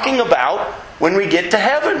 it's talking about when we get to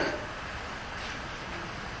heaven.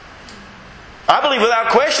 I believe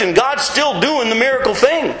without question, God's still doing the miracle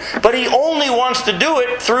thing. But He only wants to do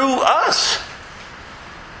it through us.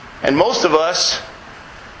 And most of us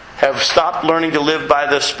have stopped learning to live by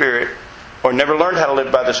the Spirit, or never learned how to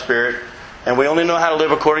live by the Spirit, and we only know how to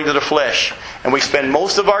live according to the flesh. And we spend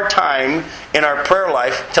most of our time in our prayer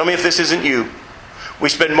life, tell me if this isn't you, we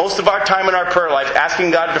spend most of our time in our prayer life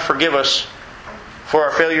asking God to forgive us for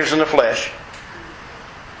our failures in the flesh.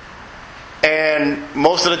 And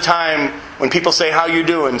most of the time, when people say, "How you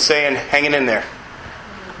doing?" saying, "Hanging in there."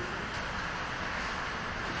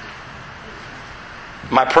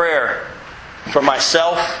 My prayer for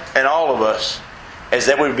myself and all of us is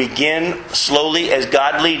that we begin slowly, as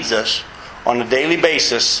God leads us, on a daily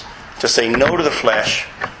basis, to say no to the flesh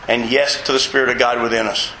and yes to the Spirit of God within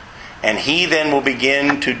us. And He then will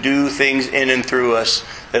begin to do things in and through us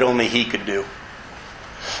that only He could do.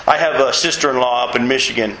 I have a sister-in-law up in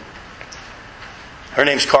Michigan. Her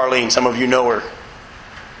name's Carlene. Some of you know her.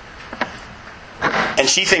 And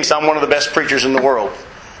she thinks I'm one of the best preachers in the world.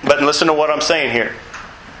 But listen to what I'm saying here.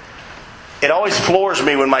 It always floors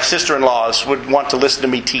me when my sister-in-laws would want to listen to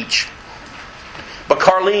me teach. But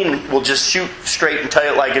Carlene will just shoot straight and tell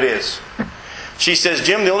it like it is. She says,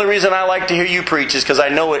 "Jim, the only reason I like to hear you preach is because I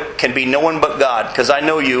know it can be no one but God. Because I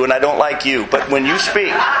know you and I don't like you. But when you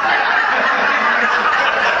speak...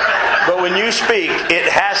 it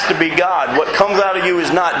has to be God. What comes out of you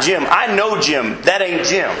is not Jim. I know Jim. That ain't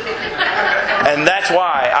Jim." And that's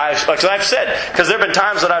why I've said, because there have been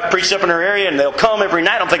times that I've preached up in her area and they'll come every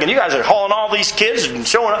night. I'm thinking, you guys are hauling all these kids and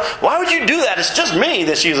showing up. Why would you do that? It's just me.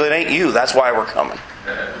 This usually it ain't you. That's why we're coming.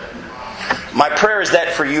 My prayer is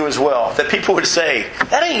that for you as well. That people would say,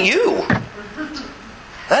 that ain't you.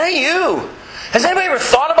 That ain't you. Has anybody ever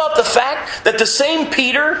thought about the fact that the same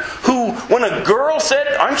Peter who, when a girl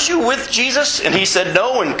said, "Aren't you with Jesus?" and he said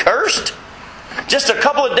no and cursed, just a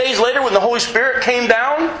couple of days later when the Holy Spirit came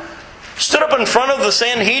down, stood up in front of the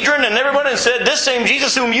Sanhedrin and everybody and said, "This same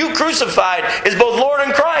Jesus whom you crucified is both Lord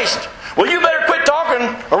and Christ. Well, you better quit talking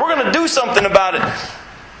or we're going to do something about it.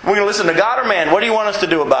 We're going to listen to God or man. What do you want us to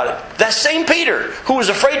do about it?" That same Peter, who was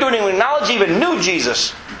afraid to even acknowledge he even knew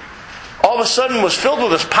Jesus, all of a sudden was filled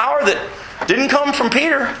with this power that didn't come from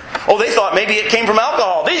Peter. Oh, they thought maybe it came from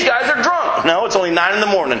alcohol. These guys are drunk. No, it's only 9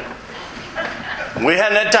 a.m. We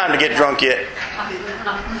hadn't had time to get drunk yet.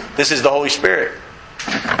 This is the Holy Spirit.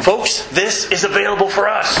 Folks, this is available for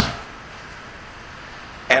us.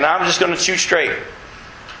 And I'm just going to shoot straight.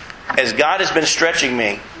 As God has been stretching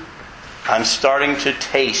me, I'm starting to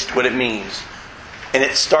taste what it means. And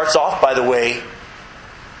it starts off, by the way,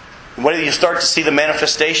 when you start to see the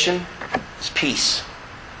manifestation, it's peace.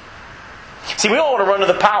 See, we don't want to run to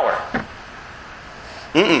the power.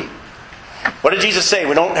 What did Jesus say?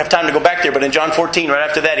 We don't have time to go back there, but in John 14, right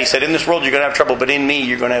after that, He said, "In this world you're going to have trouble, but in me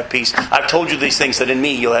you're going to have peace. I've told you these things that in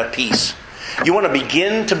me you'll have peace." You want to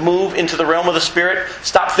begin to move into the realm of the Spirit?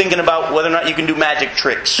 Stop thinking about whether or not you can do magic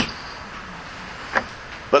tricks.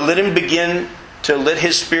 But let Him begin to let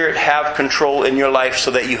His Spirit have control in your life so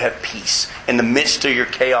that you have peace in the midst of your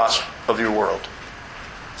chaos of your world.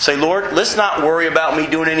 Say, "Lord, let's not worry about me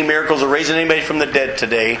doing any miracles or raising anybody from the dead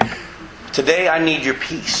today. Today I need your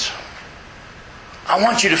peace. I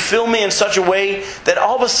want you to fill me in such a way that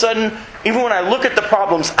all of a sudden, even when I look at the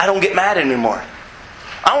problems, I don't get mad anymore.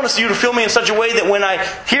 I want you to fill me in such a way that when I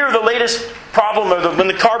hear the latest problem or when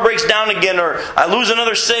the car breaks down again or I lose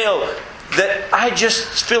another sale, that I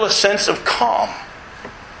just feel a sense of calm.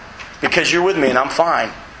 Because you're with me and I'm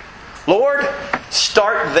fine. Lord,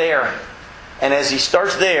 start there. And as He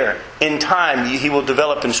starts there, in time, He will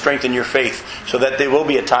develop and strengthen your faith so that there will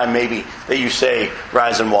be a time maybe that you say,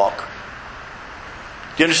 'Rise and walk.'"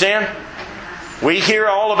 Do you understand? We hear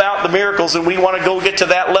all about the miracles and we want to go get to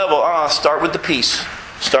that level. Start with the peace.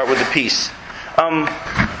 Start with the peace.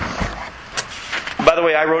 By the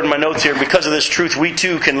way, I wrote in my notes here, because of this truth, we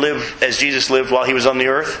too can live as Jesus lived while He was on the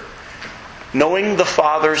earth, knowing the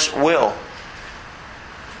Father's will.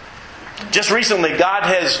 Just recently, God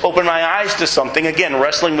has opened my eyes to something. Again,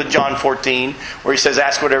 wrestling with John 14, where He says,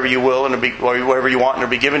 "Ask whatever you will, and or whatever you want, and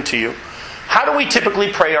it'll be given to you." How do we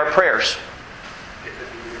typically pray our prayers?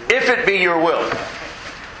 If it be your will.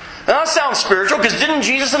 Now that sounds spiritual, because didn't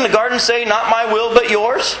Jesus in the garden say, "Not my will, but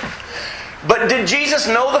yours"? But did Jesus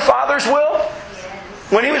know the Father's will?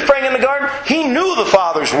 When He was praying in the garden, He knew the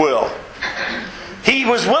Father's will. He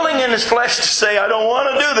was willing in His flesh to say, "I don't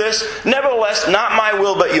want to do this. Nevertheless, not my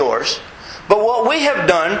will, but yours." But what we have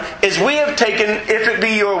done is we have taken, "If it be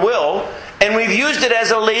your will," and we've used it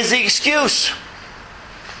as a lazy excuse.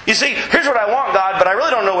 You see, here's what I want, God, but I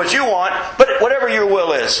really don't know what you want, but whatever your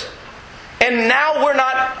will is. And now we're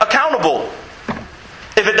not accountable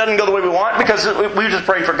if it doesn't go the way we want, because we just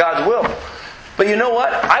pray for God's will. But you know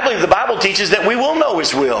what? I believe the Bible teaches that we will know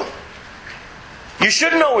His will. You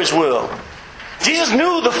should know His will. Jesus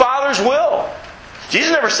knew the Father's will.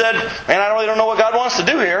 Jesus never said, man, I really don't know what God wants to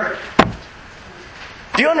do here.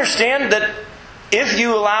 Do you understand that if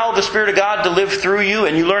you allow the Spirit of God to live through you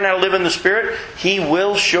and you learn how to live in the Spirit, He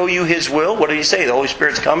will show you His will? What did He say? The Holy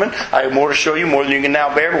Spirit's coming. I have more to show you, more than you can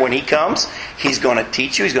now bear. But when He comes, He's going to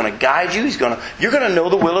teach you. He's going to guide you. You're going to know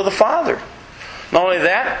the will of the Father. Not only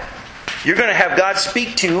that, you're going to have God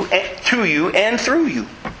speak to you and through you.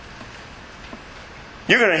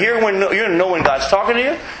 You're going to know when God's talking to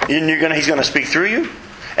you. And He's going to speak through you.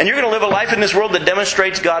 And you're going to live a life in this world that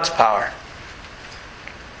demonstrates God's power.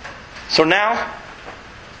 So now,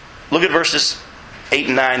 look at verses 8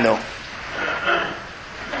 and 9 though.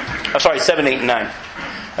 I'm sorry, 7, 8, and 9.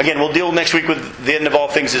 Again, we'll deal next week with the end of all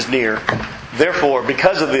things is near. Therefore,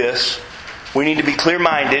 because of this, we need to be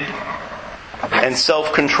clear-minded and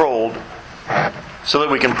self-controlled so that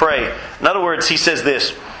we can pray. In other words, he says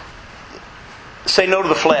this. Say no to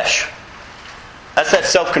the flesh. That's that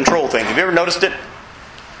self-control thing. Have you ever noticed it?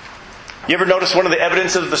 You ever notice one of the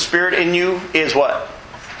evidences of the Spirit in you is what?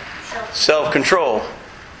 Self-control.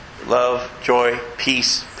 Love, joy,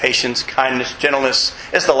 peace, patience, kindness, gentleness.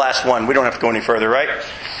 It's the last one. We don't have to go any further, right?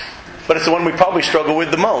 But it's the one we probably struggle with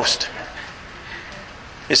the most.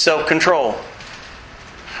 Is self-control.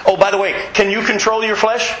 Oh, by the way, can you control your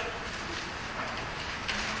flesh?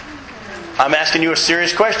 I'm asking you a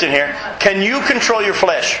serious question here. Can you control your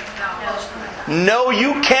flesh? No,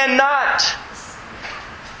 you cannot.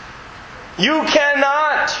 You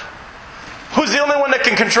cannot. Who's the only one that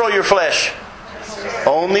can control your flesh?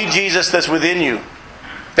 Only Jesus that's within you.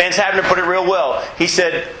 Vance Havner put it real well. He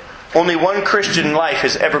said, only one Christian life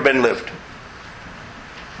has ever been lived.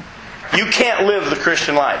 You can't live the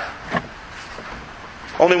Christian life.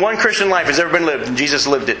 Only one Christian life has ever been lived, and Jesus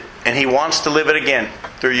lived it. And He wants to live it again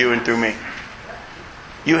through you and through me.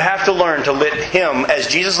 You have to learn to let Him, as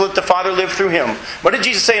Jesus let the Father live through Him. What did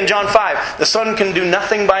Jesus say in John 5? The Son can do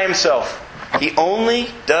nothing by Himself. He only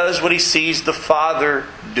does what He sees the Father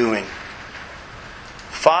doing.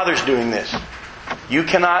 Father's doing this. You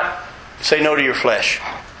cannot say no to your flesh.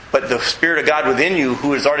 But the Spirit of God within you,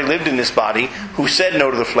 who has already lived in this body, who said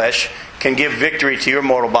no to the flesh, can give victory to your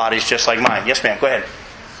mortal bodies just like mine. Yes, ma'am. Go ahead.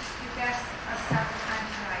 You asked us several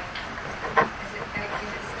times tonight,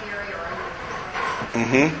 is it scary or are you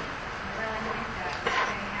Mm-hmm. I really think that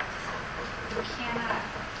you cannot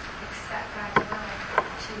accept God's will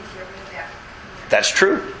to your will. That's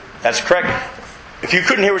true. That's correct. If you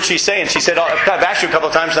couldn't hear what she's saying, she said, I've asked you a couple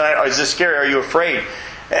of times tonight, is this scary? Are you afraid?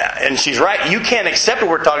 And she's right. You can't accept what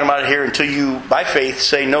we're talking about here until you, by faith,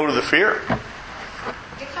 say no to the fear.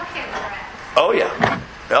 It's okay to dread. Oh, yeah.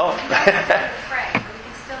 Oh. You can pray, but you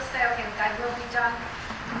can still say, okay, Thy will be done.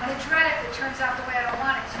 I'm going to dread it if it turns out the way I don't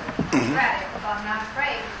want it to. Dread it, but I'm not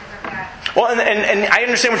afraid because I've got... Well, and I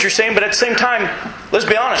understand what you're saying, but at the same time, let's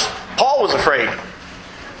be honest. Paul was afraid.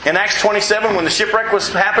 In Acts 27, when the shipwreck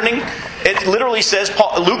was happening, it literally says,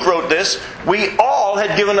 Luke wrote this, we all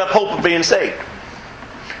had given up hope of being saved.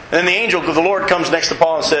 And then the angel of the Lord comes next to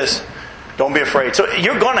Paul and says, don't be afraid. So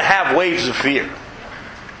you're going to have waves of fear.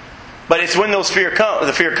 But it's when the fear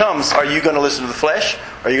comes, are you going to listen to the flesh?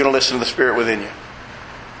 Or are you going to listen to the Spirit within you?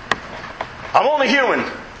 I'm only human.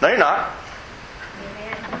 No, you're not.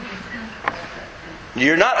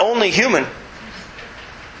 You're not only human.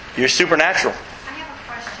 You're supernatural. I have a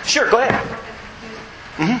question. Sure, go ahead.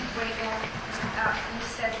 Mm-hmm. Way back, you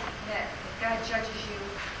said that God judges you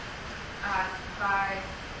by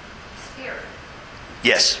Spirit.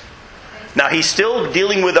 Yes. Now He's still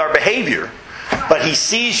dealing with our behavior, but He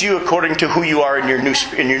sees you according to who you are in your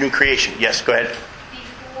new creation. Yes, go ahead.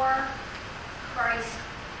 Before Christ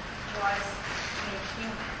was made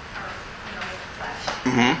human, or made flesh.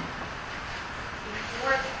 Mm-hmm.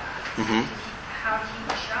 Before that, how did He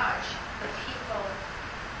judge the people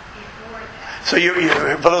before that? So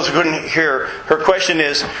for those who couldn't hear, her question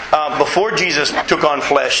is, before Jesus took on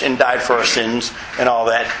flesh and died for our sins and all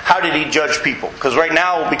that, how did He judge people? Because right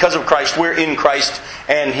now, because of Christ, we're in Christ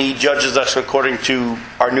and He judges us according to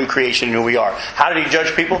our new creation and who we are. How did He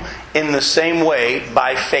judge people? In the same way,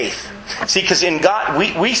 by faith. See, because in God,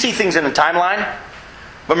 we see things in a timeline,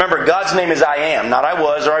 but remember, God's name is I am, not I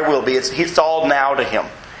was or I will be. It's all now to Him.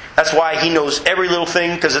 That's why He knows every little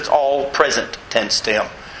thing, because it's all present tense to Him.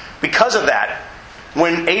 Because of that,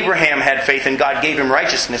 when Abraham had faith and God gave him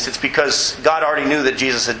righteousness, it's because God already knew that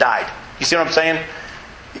Jesus had died. You see what I'm saying?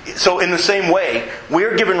 So in the same way,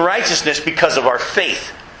 we're given righteousness because of our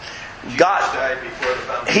faith. God,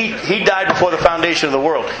 He died before the foundation of the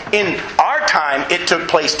world. In our time, it took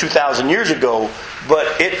place 2,000 years ago,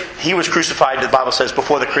 but He was crucified, the Bible says,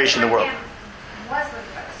 before the creation of the world. Was the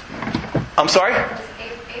first. I'm sorry?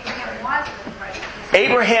 Abraham was with Christ.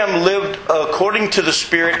 Abraham lived according to the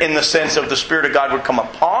Spirit, in the sense of the Spirit of God would come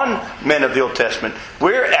upon men of the Old Testament.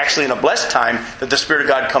 We're actually in a blessed time that the Spirit of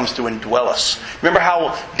God comes to indwell us. Remember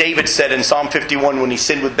how David said in Psalm 51 when he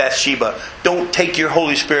sinned with Bathsheba, "Don't take your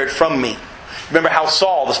Holy Spirit from me." Remember how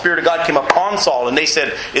Saul, the Spirit of God came upon Saul, and they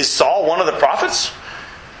said, "Is Saul one of the prophets?"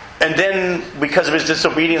 And then, because of his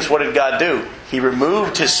disobedience, what did God do? He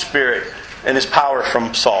removed His Spirit and His power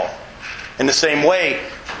from Saul. In the same way,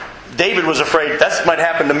 David was afraid, that might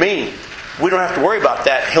happen to me. We don't have to worry about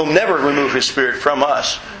that. He'll never remove His Spirit from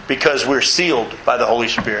us because we're sealed by the Holy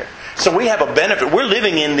Spirit. So we have a benefit. We're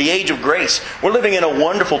living in the age of grace. We're living in a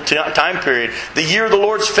wonderful time period. The year of the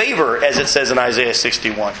Lord's favor, as it says in Isaiah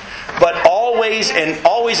 61. But always, and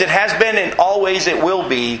always it has been, and always it will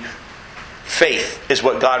be, faith is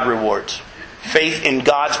what God rewards. Faith in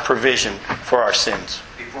God's provision for our sins.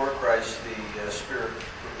 Before Christ, the Spirit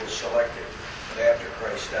was selected. But after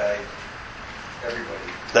Christ died, everybody.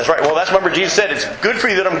 That's right. Well, that's, remember Jesus said, it's good for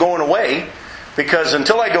you that I'm going away, because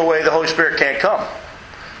until I go away, the Holy Spirit can't come.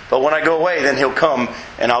 But when I go away, then He'll come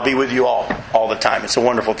and I'll be with you all the time. It's a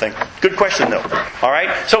wonderful thing. Good question, though. All right?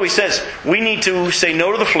 So he says, we need to say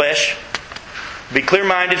no to the flesh, be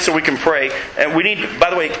clear-minded so we can pray. And we need, by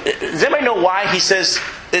the way, does anybody know why he says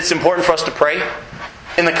it's important for us to pray?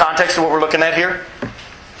 In the context of what we're looking at here?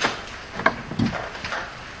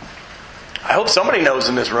 I hope somebody knows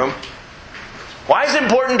in this room. Why is it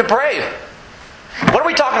important to pray? What are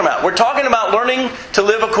we talking about? We're talking about learning to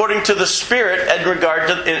live according to the Spirit in regard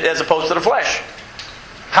to, as opposed to the flesh.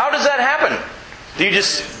 How does that happen? Do you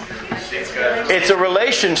just... It's a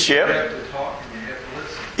relationship.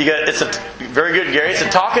 It's a very good, Gary. It's a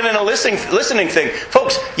talking and a listening thing.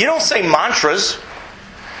 Folks, you don't say mantras.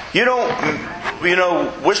 You don't,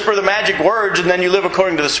 whisper the magic words and then you live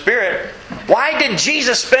according to the Spirit. Why did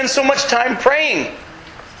Jesus spend so much time praying?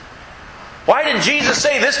 Why did Jesus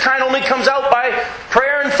say this kind only comes out by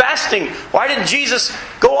prayer and fasting? Why did Jesus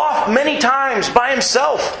go off many times by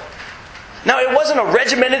Himself? Now, it wasn't a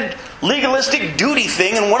regimented, legalistic duty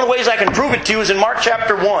thing, and one of the ways I can prove it to you is in Mark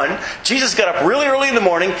chapter 1. Jesus got up really early in the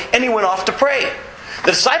morning, and He went off to pray.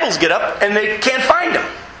 The disciples get up, and they can't find Him.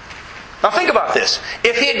 Now think about this.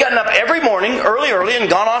 If He had gotten up every morning, early, and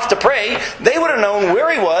gone off to pray, they would have known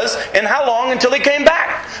where He was and how long until He came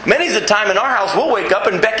back. Many's the time in our house we'll wake up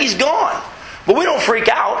and Becky's gone. But we don't freak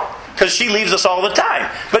out because she leaves us all the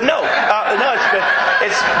time. But no,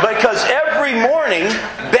 it's because every morning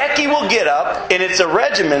Becky will get up, and it's a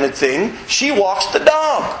regimented thing. She walks the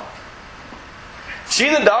dog. She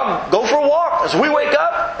and the dog go for a walk. So we wake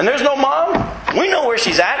up and there's no mom. We know where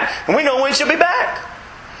she's at and we know when she'll be back.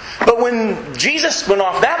 But when Jesus went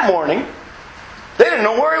off that morning, they didn't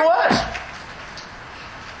know where He was.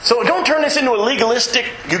 So don't turn this into a legalistic,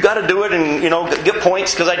 you got to do it and get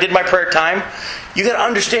points because I did my prayer time. You got to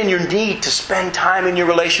understand your need to spend time in your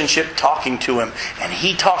relationship talking to Him. And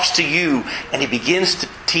He talks to you and He begins to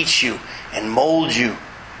teach you and mold you.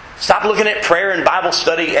 Stop looking at prayer and Bible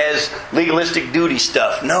study as legalistic duty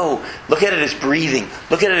stuff. No, look at it as breathing.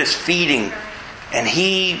 Look at it as feeding. And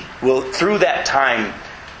He will, through that time,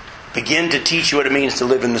 begin to teach you what it means to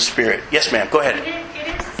live in the Spirit. Yes, ma'am. Go ahead. It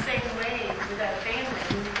is the same way with our family.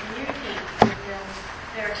 When you communicate with them,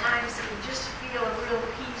 there are times that we just feel a real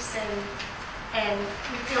peace and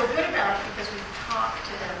we feel good about it because we've talked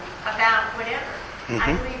to them about whatever.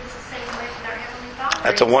 I believe it's the same way with our Heavenly Father.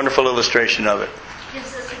 That's a wonderful illustration of it. It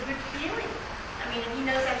gives us a good feeling. I mean, He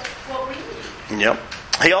knows that's what we need. Yep.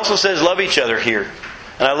 He also says love each other here.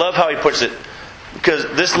 And I love how he puts it. Because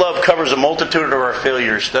this love covers a multitude of our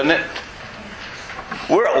failures, doesn't it?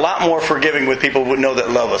 We're a lot more forgiving with people who know that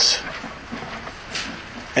love us.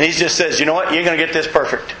 And He just says, you know what? You ain't going to get this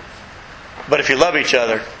perfect. But if you love each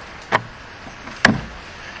other...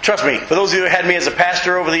 Trust me, for those of you who had me as a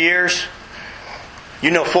pastor over the years,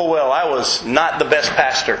 you know full well I was not the best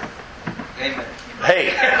pastor. Amen. Hey.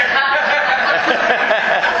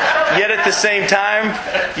 Yet at the same time,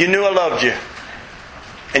 you knew I loved you.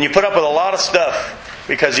 And you put up with a lot of stuff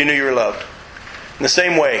because you knew you were loved. In the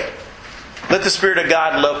same way, let the Spirit of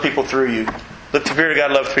God love people through you. Let the Spirit of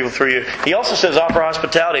God love people through you. He also says offer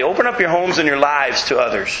hospitality. Open up your homes and your lives to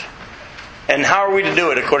others. And how are we to do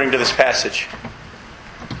it according to this passage?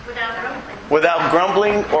 Without grumbling. Without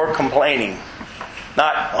grumbling or complaining.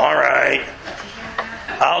 Not, all right,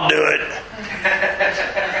 I'll do it.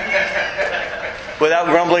 Without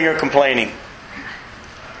grumbling or complaining.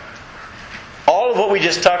 All of what we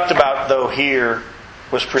just talked about, though, here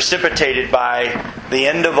was precipitated by the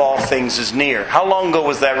end of all things is near. How long ago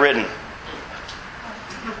was that written?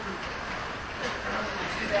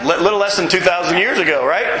 Little less than 2,000 years ago,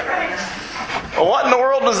 right? Well, what in the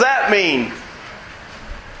world does that mean?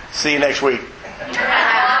 See you next week.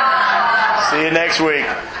 See you next week.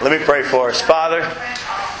 Let me pray for us. Father,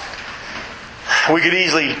 we could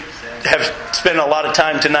easily have spent a lot of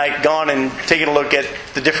time tonight gone and taken a look at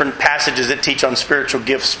the different passages that teach on spiritual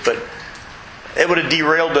gifts, but it would have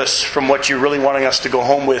derailed us from what you're really wanting us to go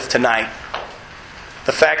home with tonight.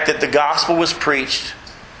 The fact that the gospel was preached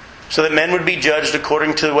so that men would be judged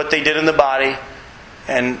according to what they did in the body,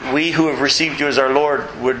 and we who have received you as our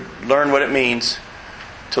Lord would learn what it means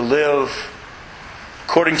to live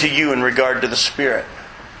according to you in regard to the Spirit.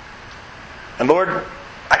 And Lord,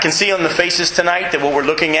 I can see on the faces tonight that what we're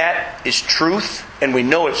looking at is truth, and we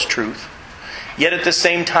know it's truth. Yet at the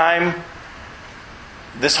same time,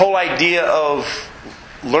 this whole idea of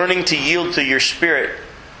learning to yield to your Spirit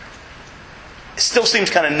still seems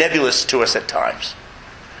kind of nebulous to us at times.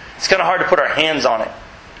 It's kind of hard to put our hands on it.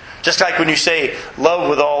 Just like when you say, love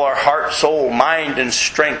with all our heart, soul, mind, and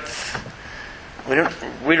strength.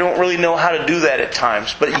 We don't really know how to do that at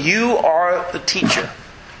times. But you are the teacher.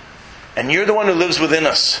 And you're the one who lives within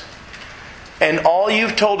us. And all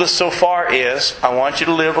you've told us so far is, I want you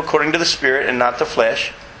to live according to the Spirit and not the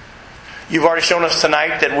flesh. You've already shown us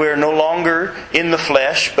tonight that we're no longer in the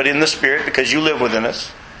flesh, but in the Spirit, because you live within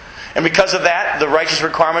us. And because of that, the righteous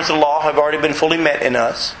requirements of the law have already been fully met in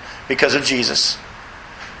us because of Jesus.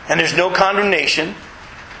 And there's no condemnation.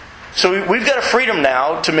 So we've got a freedom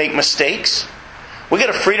now to make mistakes. We've got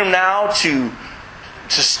a freedom now to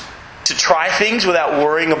try things without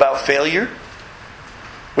worrying about failure.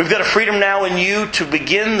 We've got a freedom now in you to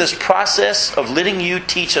begin this process of letting you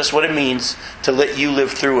teach us what it means to let you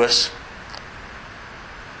live through us.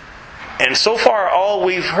 And so far, all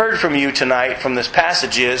we've heard from you tonight from this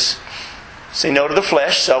passage is say no to the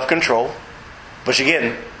flesh, self-control. Which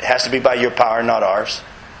again, it has to be by your power, not ours.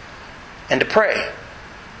 And to pray.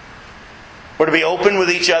 We're to be open with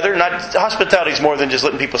each other. Hospitality is more than just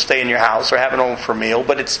letting people stay in your house or having them over for a meal,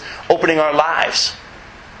 but it's opening our lives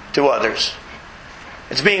to others.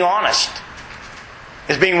 It's being honest.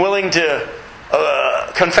 It's being willing to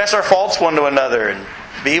confess our faults one to another and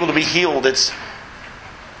be able to be healed. It's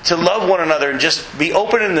to love one another and just be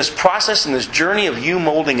open in this process and this journey of you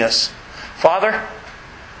molding us. Father,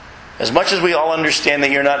 as much as we all understand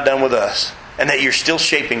that you're not done with us and that you're still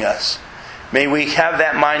shaping us, may we have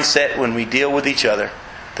that mindset when we deal with each other,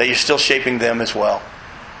 that you're still shaping them as well.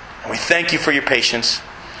 And we thank you for your patience,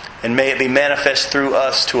 and may it be manifest through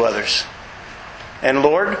us to others. And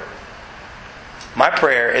Lord, my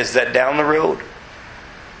prayer is that down the road,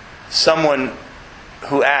 someone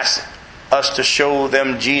who asks us to show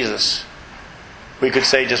them Jesus, we could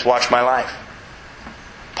say, just watch my life.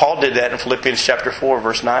 Paul did that in Philippians chapter 4,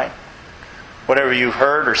 verse 9. Whatever you've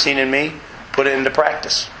heard or seen in me, put it into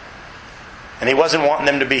practice. And he wasn't wanting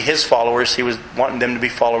them to be his followers. He was wanting them to be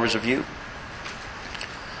followers of you.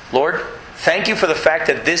 Lord, thank you for the fact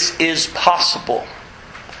that this is possible.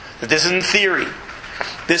 That this isn't theory.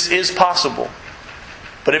 This is possible.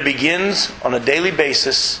 But it begins on a daily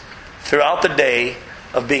basis throughout the day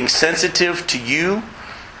of being sensitive to you,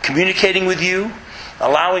 communicating with you,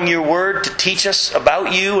 allowing your word to teach us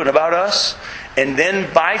about you and about us, and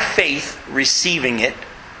then by faith receiving it.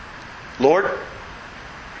 Lord,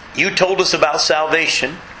 you told us about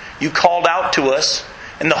salvation. You called out to us.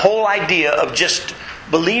 And the whole idea of just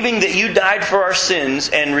believing that you died for our sins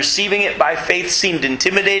and receiving it by faith seemed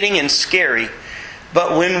intimidating and scary.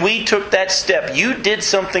 But when we took that step, you did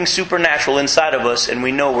something supernatural inside of us, and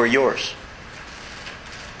we know we're yours.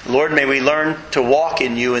 Lord, may we learn to walk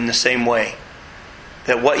in you in the same way.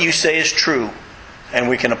 That what you say is true, and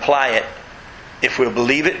we can apply it if we'll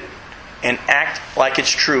believe it and act like it's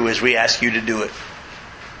true as we ask you to do it.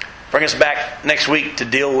 Bring us back next week to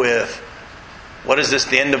deal with what does this,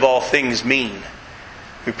 the end of all things, mean?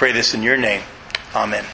 We pray this in your name. Amen.